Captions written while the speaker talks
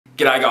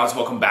G'day guys,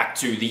 welcome back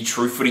to the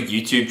True Footy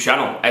YouTube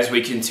channel as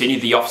we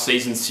continue the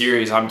off-season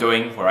series I'm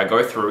doing where I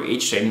go through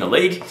each team in the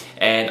league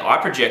and I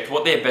project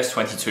what their best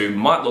 22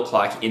 might look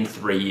like in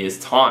 3 years'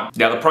 time.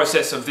 Now the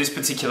process of this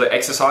particular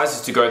exercise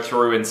is to go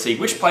through and see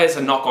which players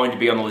are not going to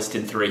be on the list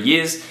in 3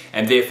 years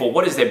and therefore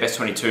what is their best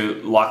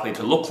 22 likely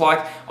to look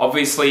like,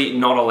 obviously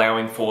not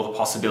allowing for the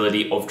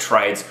possibility of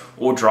trades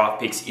or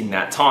draft picks in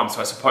that time.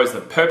 So I suppose the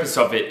purpose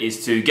of it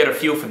is to get a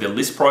feel for the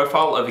list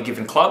profile of a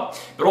given club,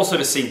 but also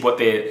to see what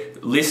their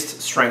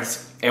list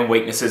strengths and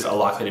weaknesses are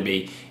likely to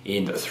be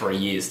in 3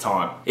 years'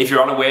 time. If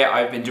you're unaware,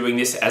 I've been doing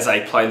this as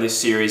a playlist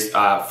series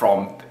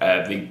from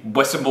the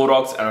Western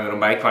Bulldogs, and I'm going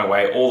to make my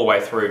way all the way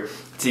through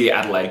to the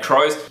Adelaide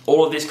Crows.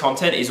 All of this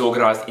content is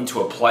organised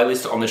into a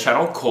playlist on the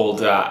channel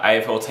called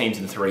AFL Teams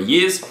in 3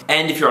 Years.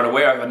 And if you're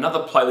unaware, I have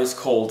another playlist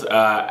called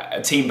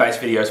Team-Based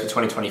Videos for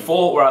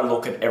 2024, where I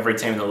look at every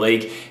team in the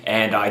league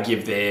and I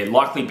give their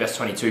likely best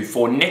 22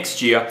 for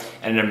next year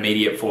and an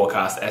immediate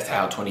forecast as to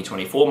how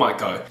 2024 might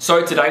go.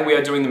 So today we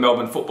are doing the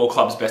Melbourne Football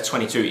Club's best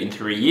 22 in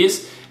 3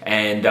 years.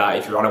 And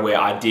if you're unaware,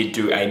 I did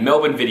do a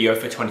Melbourne video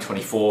for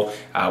 2024,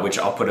 which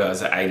I'll put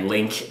as a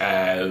link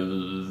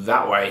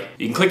that way.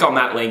 You can click on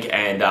that link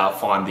and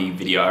find the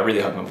video. I really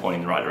hope I'm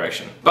pointing in the right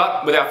direction.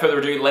 But without further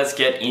ado, let's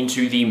get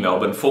into the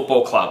Melbourne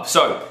Football Club.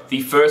 So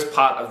the first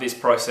part of this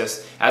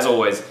process, as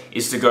always,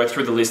 is to go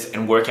through the list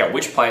and work out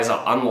which players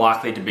are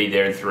unlikely to be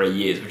there in 3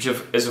 years, which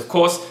is of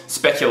course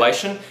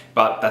speculation,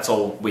 but that's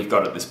all we've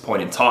got at this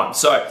point in time.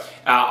 So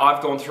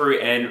I've gone through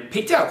and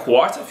picked out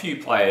quite a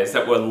few players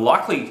that were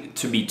likely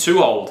to be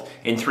too old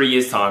in 3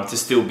 years' time to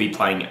still be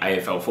playing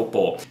AFL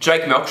football.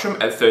 Jake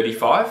Melksham at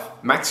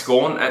 35, Max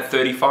Gawn at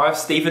 35,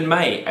 Stephen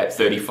May at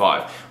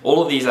 35.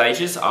 All of these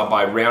ages are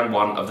by round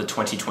 1 of the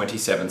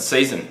 2027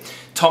 season.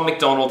 Tom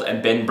McDonald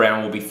and Ben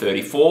Brown will be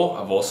 34.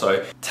 I've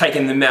also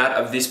taken them out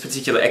of this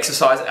particular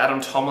exercise.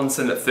 Adam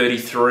Tomlinson at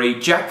 33.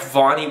 Jack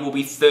Viney will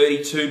be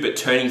 32, but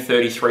turning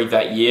 33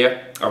 that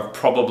year. I've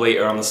probably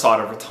are on the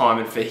side of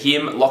retirement for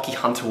him. Lockie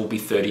Hunter will be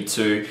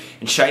 32,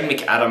 and Shane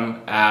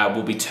McAdam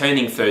will be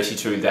turning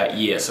 32 that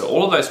year. So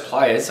all of those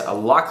players are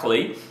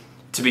likely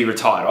to be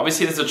retired.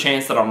 Obviously there's a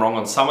chance that I'm wrong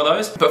on some of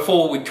those.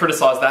 Before we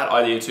criticise that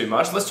idea too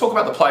much, let's talk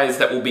about the players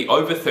that will be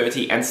over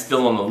 30 and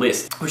still on the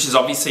list, which is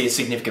obviously a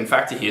significant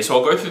factor here. So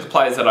I'll go through the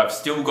players that I've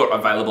still got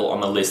available on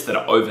the list that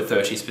are over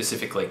 30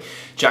 specifically.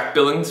 Jack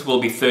Billings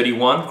will be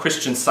 31,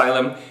 Christian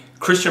Salem,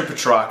 Christian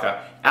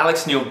Petrarca,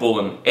 Alex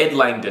Neil-Bullen, Ed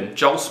Langdon,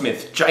 Joel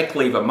Smith, Jake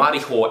Lever, Marty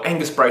Hoare,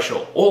 Angus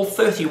Brayshaw, all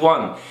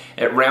 31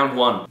 at round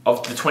 1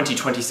 of the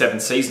 2027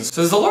 season.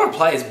 So there's a lot of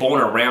players born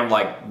around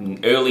like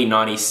early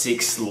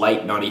 96,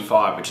 late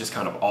 95, which is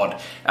kind of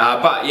odd.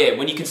 But yeah,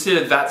 when you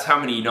consider that's how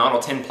many 9 or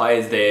 10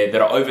 players there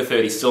that are over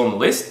 30 still on the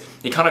list,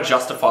 it kind of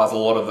justifies a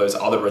lot of those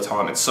other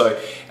retirements. So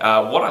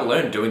what I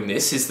learned doing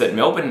this is that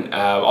Melbourne,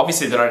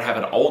 obviously they don't have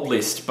an old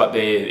list, but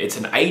it's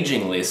an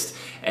aging list.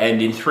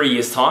 And in 3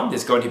 years' time,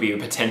 there's going to be a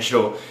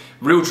potential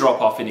real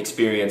drop-off in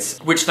experience,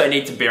 which they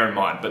need to bear in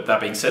mind. But that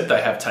being said,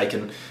 they have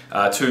taken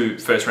 2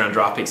 first-round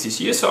draft picks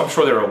this year, so I'm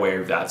sure they're aware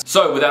of that.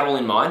 So with that all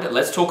in mind,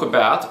 let's talk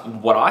about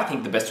what I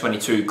think the best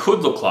 22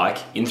 could look like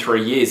in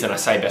 3 years. And I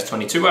say best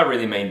 22, I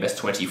really mean best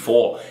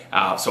 24.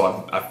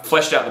 So I've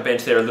fleshed out the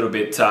bench there a little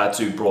bit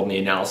to broaden the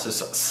analysis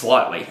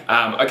slightly.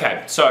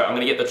 Okay, so I'm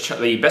going to get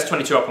the best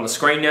 22 up on the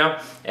screen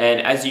now.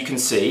 And as you can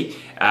see,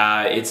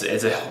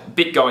 it's a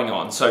bit going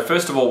on. So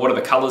first of all, what do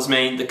the colours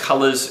mean? The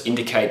colours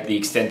indicate the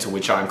extent to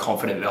which I'm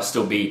confident they'll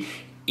still be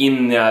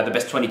in the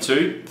best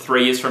 22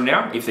 3 years from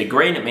now. If they're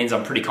green, it means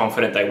I'm pretty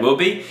confident they will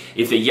be.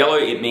 If they're yellow,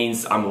 it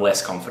means I'm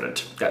less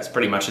confident. That's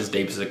pretty much as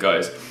deep as it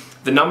goes.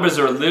 The numbers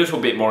are a little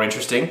bit more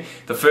interesting.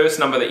 The first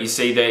number that you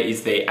see there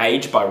is their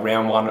age by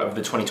round 1 of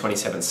the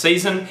 2027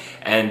 season,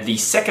 and the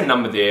second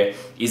number there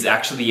is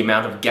actually the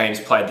amount of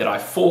games played that I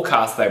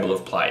forecast they will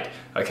have played.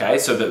 Okay,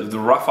 so the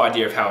rough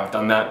idea of how I've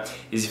done that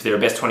is if they're a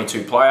best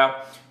 22 player,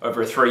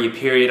 over a 3-year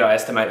period, I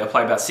estimate they'll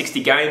play about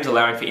 60 games,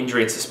 allowing for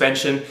injury and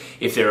suspension.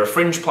 If they're a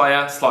fringe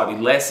player, slightly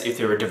less. If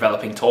they're a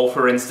developing tall,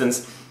 for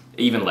instance,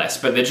 even less.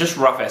 But they're just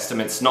rough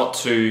estimates, not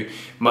too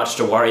much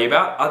to worry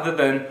about, other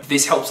than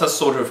this helps us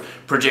sort of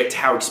project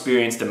how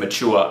experienced and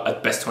mature a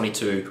best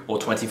 22 or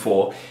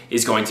 24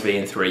 is going to be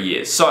in 3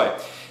 years. So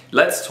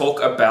let's talk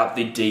about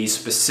the D's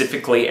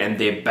specifically and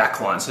their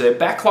backline. So their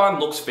backline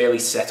looks fairly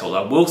settled.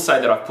 I will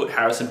say that I've put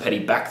Harrison Petty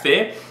back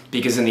there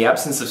because in the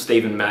absence of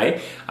Stephen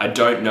May, I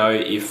don't know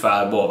if,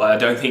 well, I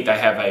don't think they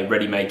have a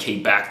ready-made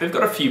key back. They've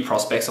got a few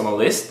prospects on the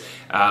list,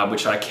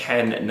 which I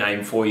can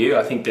name for you.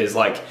 I think there's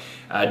like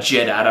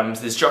Jed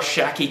Adams, there's Josh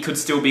Shackey could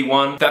still be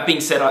one. That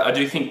being said, I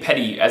do think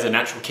Petty as a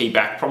natural key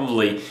back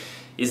probably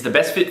is the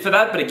best fit for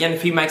that, but again,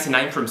 if he makes a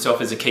name for himself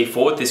as a key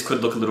forward, this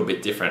could look a little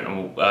bit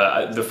different.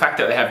 The fact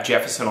that they have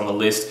Jefferson on the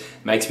list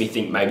makes me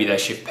think maybe they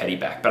shift Petty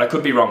back, but I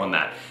could be wrong on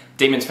that.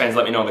 Demons fans,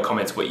 let me know in the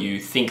comments what you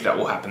think that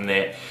will happen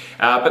there.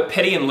 But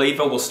Petty and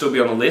Lever will still be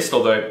on the list,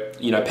 although,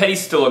 you know, Petty's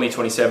still only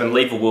 27,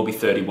 Lever will be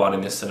 31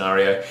 in this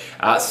scenario.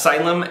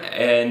 Salem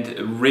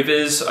and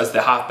Rivers as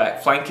the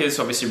halfback flankers.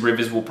 Obviously,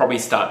 Rivers will probably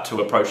start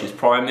to approach his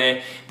prime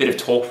there. Bit of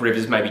talk,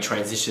 Rivers maybe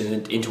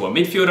transition into a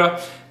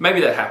midfielder.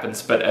 Maybe that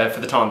happens, but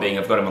for the time being,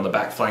 I've got him on the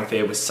back flank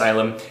there with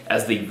Salem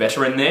as the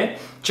veteran there.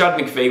 Judd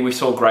McVie, we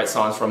saw great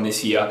signs from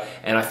this year,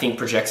 and I think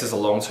projects as a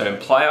long-term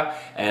player,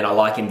 and I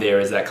like him there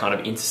as that kind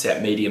of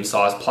intercept,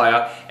 medium-sized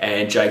player.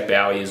 And Jake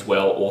Bowie as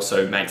well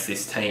also makes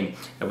this team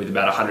with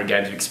about 100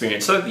 games of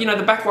experience. So, you know,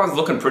 the back line's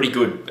looking pretty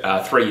good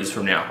 3 years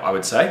from now, I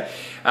would say.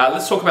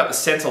 Let's talk about the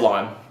centre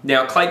line.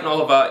 Now, Clayton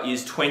Oliver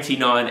is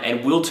 29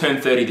 and will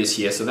turn 30 this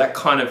year, so that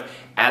kind of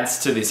adds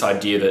to this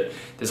idea that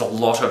there's a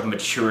lot of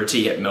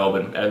maturity at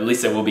Melbourne. At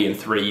least there will be in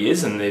 3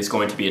 years, and there's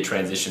going to be a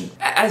transition.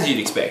 As you'd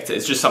expect,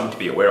 it's just something to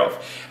be aware of.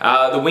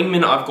 The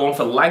wingman, I've gone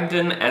for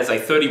Langdon as a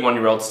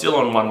 31-year-old, still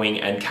on one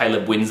wing, and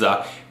Caleb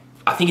Windsor.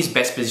 I think his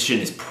best position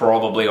is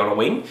probably on a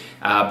wing,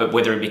 but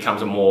whether he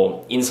becomes a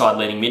more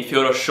inside-leaning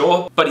midfielder,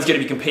 sure. But he's going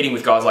to be competing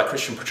with guys like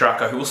Christian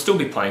Petrarca, who will still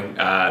be playing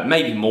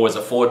maybe more as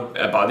a forward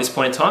by this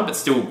point in time, but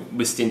still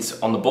with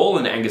stints on the ball,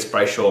 and Angus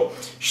Brayshaw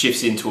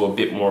shifts into a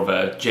bit more of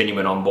a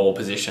genuine on-ball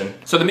position.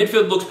 So the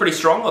midfield looks pretty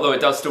strong, although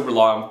it does still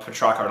rely on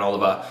Petrarca and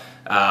Oliver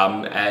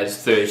as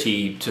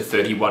 30 to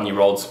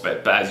 31-year-olds,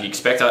 but as you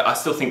expect, I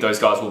still think those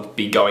guys will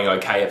be going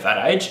okay at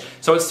that age.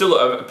 So it's still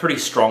a pretty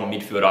strong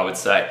midfield, I would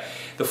say.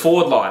 The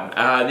forward line.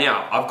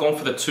 Now, I've gone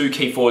for the two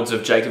key forwards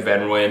of Jacob Van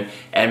Rooyen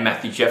and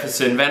Matthew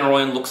Jefferson. Van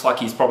Rooyen looks like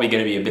he's probably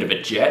going to be a bit of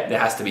a jet, that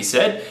has to be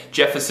said.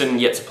 Jefferson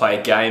yet to play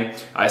a game.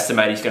 I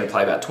estimate he's going to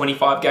play about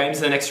 25 games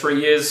in the next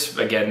 3 years.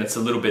 Again, it's a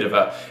little bit of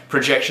a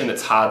projection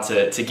that's hard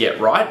to get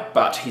right,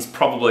 but he's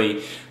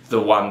probably the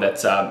one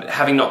that,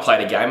 having not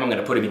played a game, I'm going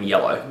to put him in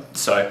yellow.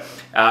 So,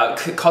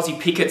 Cozzy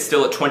Pickett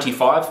still at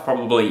 25,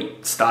 probably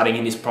starting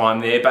in his prime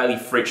there. Bailey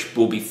Fritsch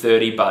will be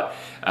 30, but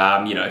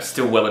you know,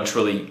 still well and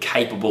truly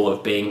capable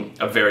of being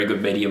a very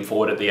good medium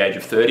forward at the age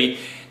of 30.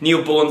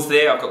 Neil Bullen's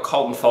there. I've got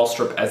Colton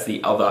Falstrup as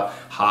the other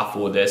half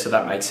forward there, so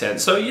that makes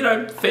sense. So, you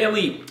know, a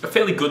fairly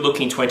good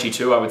looking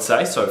 22, I would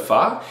say, so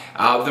far.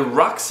 The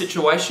ruck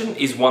situation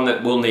is one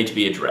that will need to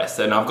be addressed,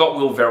 and I've got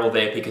Will Verrill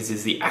there because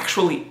he's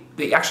actually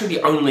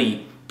the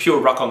only pure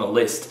ruck on the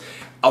list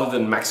other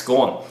than Max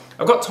Gawn.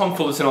 I've got Tom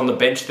Fullerton on the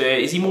bench there.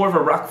 Is he more of a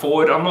ruck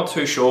forward? I'm not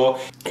too sure.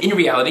 In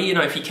reality, you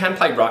know, if he can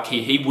play ruck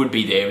here, he would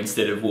be there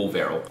instead of Will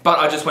Verrill. But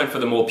I just went for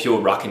the more pure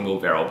ruck in Will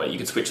Verrill, but you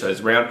could switch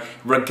those around.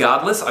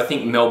 Regardless, I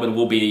think Melbourne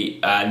will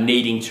be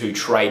needing to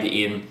trade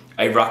in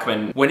a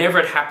ruckman whenever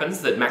it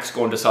happens that Max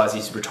Gawn decides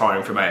he's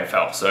retiring from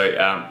AFL. So,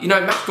 you know,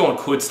 Max Gawn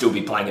could still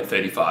be playing at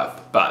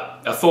 35,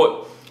 but I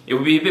thought it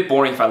would be a bit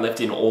boring if I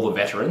left in all the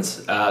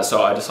veterans,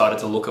 so I decided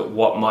to look at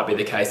what might be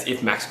the case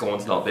if Max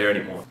Gawn's not there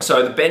anymore.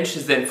 So the bench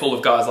is then full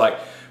of guys like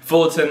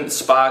Fullerton,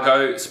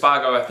 Spargo.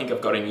 Spargo, I think I've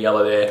got in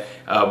yellow there.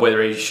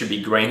 Whether he should be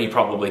green, he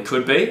probably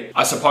could be.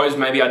 I suppose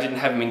maybe I didn't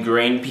have him in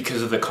green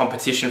because of the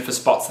competition for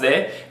spots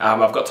there.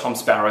 I've got Tom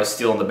Sparrow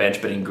still on the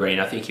bench, but in green.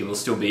 I think he will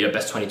still be a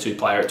best 22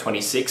 player at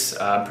 26.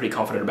 I'm pretty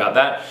confident about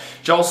that.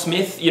 Joel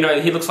Smith, you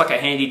know, he looks like a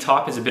handy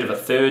type. He's a bit of a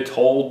third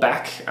tall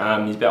back. He's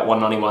about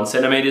 191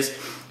 centimetres.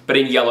 But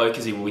in yellow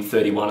because he will be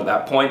 31 at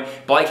that point.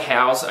 Blake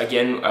Howes,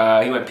 again,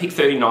 he went pick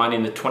 39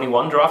 in the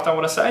 21 draft, I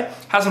want to say.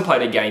 Hasn't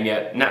played a game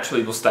yet,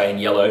 naturally will stay in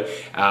yellow,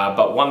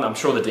 but one I'm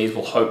sure the D's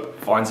will hope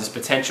finds his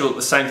potential.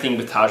 The same thing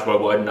with Taj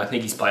Woden. I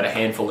think he's played a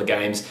handful of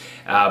games,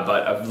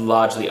 but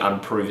largely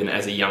unproven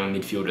as a young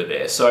midfielder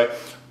there. So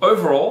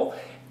overall,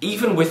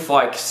 even with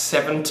like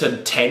 7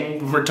 to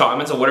 10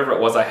 retirements or whatever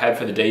it was I had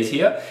for the D's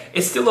here,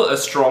 it's still a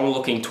strong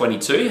looking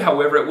 22.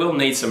 However, it will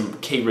need some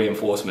key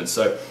reinforcements.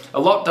 So a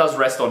lot does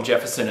rest on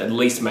Jefferson at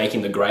least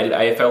making the grade at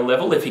AFL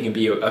level. If he can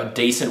be a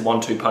decent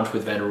 1-2 punch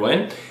with Van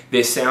Rooyen,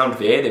 they're sound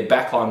there. Their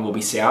backline will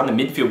be sound. The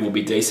midfield will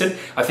be decent.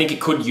 I think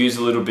it could use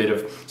a little bit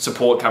of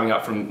support coming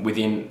up from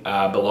within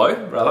below,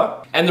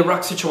 rather. And the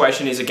ruck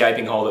situation is a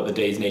gaping hole that the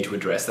D's need to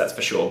address, that's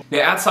for sure.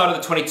 Now, outside of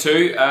the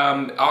 22,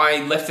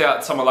 I left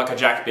out someone like a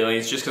Jack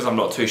Billions just because I'm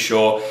not too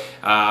sure.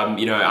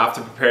 You know,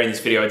 after preparing this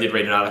video, I did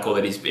read an article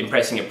that he's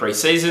impressing at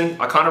pre-season.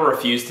 I kind of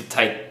refused to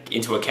take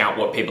into account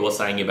what people are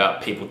saying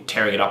about people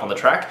tearing it up on the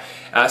track.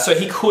 So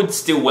he could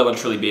still well and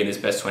truly be in this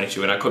best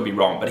 22, and I could be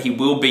wrong, but he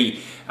will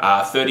be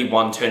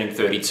 31 turning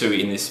 32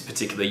 in this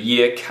particular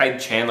year. Cade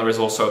Chandler is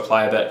also a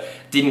player that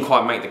didn't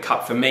quite make the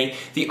cut for me.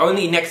 The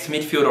only next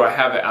midfielder I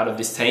have out of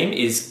this team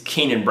is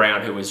Keenan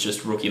Brown, who was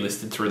just rookie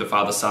listed through the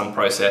father-son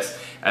process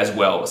as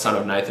well, son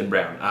of Nathan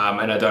Brown.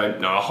 And I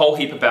don't know a whole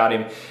heap about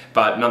him,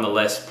 but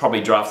nonetheless,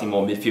 probably drafting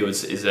more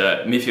midfielders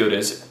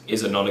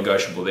is a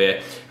non-negotiable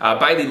there.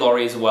 Bailey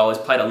Laurie as well has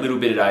played a little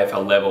bit at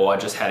AFL level. I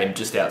just had him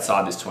just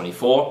outside this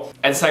 24.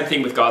 And same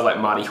thing with guys like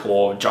Marty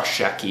Hoare, Josh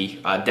Shackey,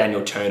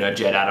 Daniel Turner,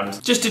 Jed Adams.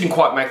 Just didn't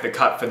quite make the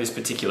cut for this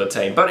particular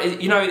team. But,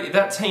 you know,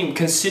 that team,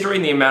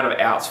 considering the amount of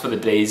outs for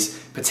the D's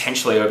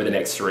potentially over the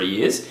next 3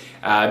 years,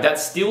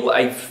 that's still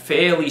a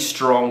fairly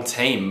strong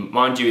team.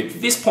 Mind you,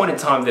 at this point in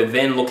time, they're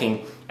then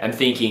looking and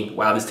thinking,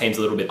 wow, this team's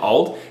a little bit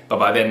old, but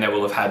by then they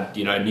will have had,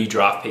 you know, new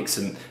draft picks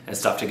and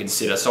stuff to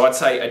consider. So I'd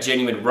say a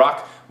genuine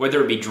ruck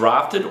whether it be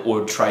drafted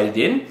or traded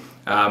in.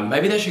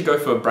 Maybe they should go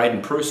for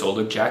Braden Pruce or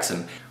Luke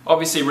Jackson.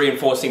 Obviously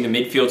reinforcing the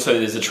midfield so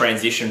there's a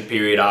transition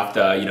period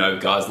after, you know,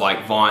 guys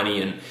like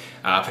Viney and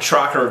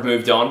Petrarca have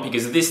moved on,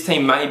 because this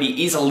team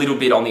maybe is a little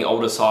bit on the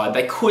older side.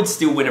 They could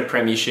still win a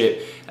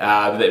premiership,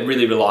 but it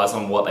really relies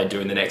on what they do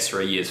in the next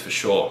 3 years for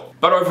sure.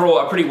 But overall,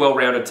 a pretty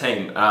well-rounded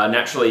team.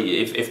 Naturally,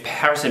 if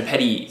Harrison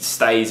Petty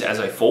stays as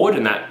a forward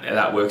and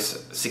that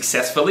works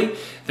successfully,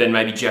 then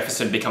maybe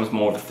Jefferson becomes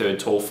more of a third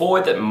tall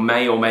forward that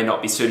may or may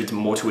not be suited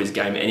more to his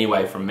game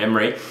anyway from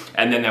memory,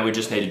 and then they would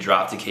just need to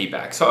draft a key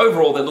back. So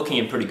overall, they're looking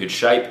in pretty good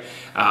shape.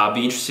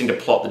 Be interesting to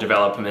plot the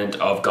development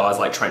of guys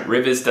like Trent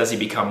Rivers. Does he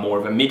become more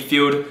of a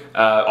midfield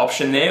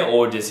option there,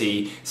 or does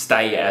he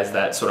stay as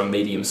that sort of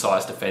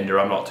medium-sized defender?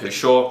 I'm not too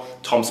sure.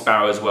 Tom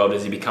Sparrow as well,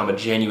 does he become a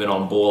genuine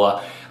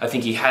on-baller? I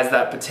think he has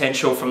that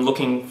potential from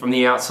looking from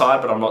the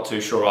outside, but I'm not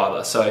too sure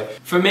either. So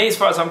for me, as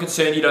far as I'm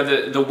concerned, you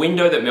know, the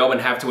window that Melbourne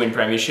have to win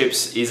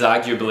premierships is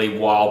arguably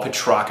while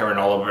Petrarca and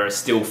Oliver are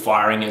still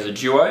firing as a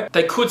duo.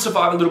 They could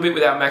survive a little bit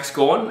without Max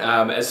Gawn,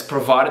 as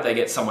provided they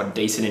get someone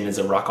decent in as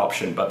a ruck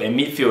option, but their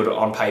midfield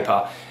on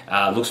paper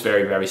looks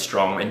very, very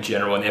strong in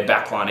general, and their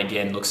backline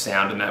again looks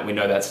sound, and that we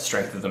know that's a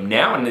strength of them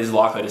now, and is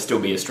likely to still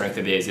be a strength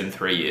of theirs in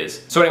 3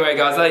 years. So anyway,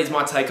 guys, that is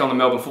my take on the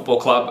Melbourne Football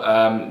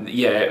Club.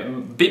 Yeah, a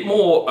bit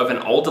more of an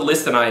older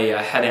list than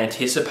I had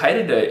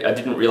anticipated. I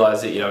didn't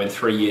realise that, you know, in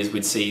 3 years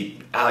we'd see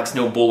Alex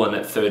Neil-Bullen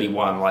at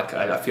 31. Like,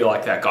 I feel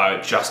like that guy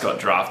just got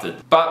drafted.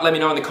 But let me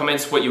know in the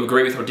comments what you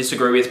agree with or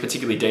disagree with,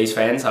 particularly D's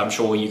fans. I'm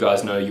sure you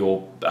guys know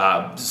your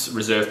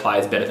reserve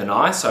players better than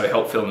I, so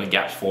help fill in the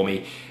gaps for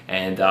me,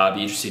 and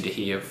be interested to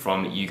hear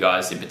from you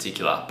guys in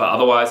particular. But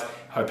otherwise,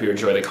 hope you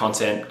enjoy the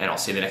content, and I'll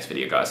see you in the next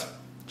video, guys.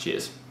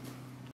 Cheers.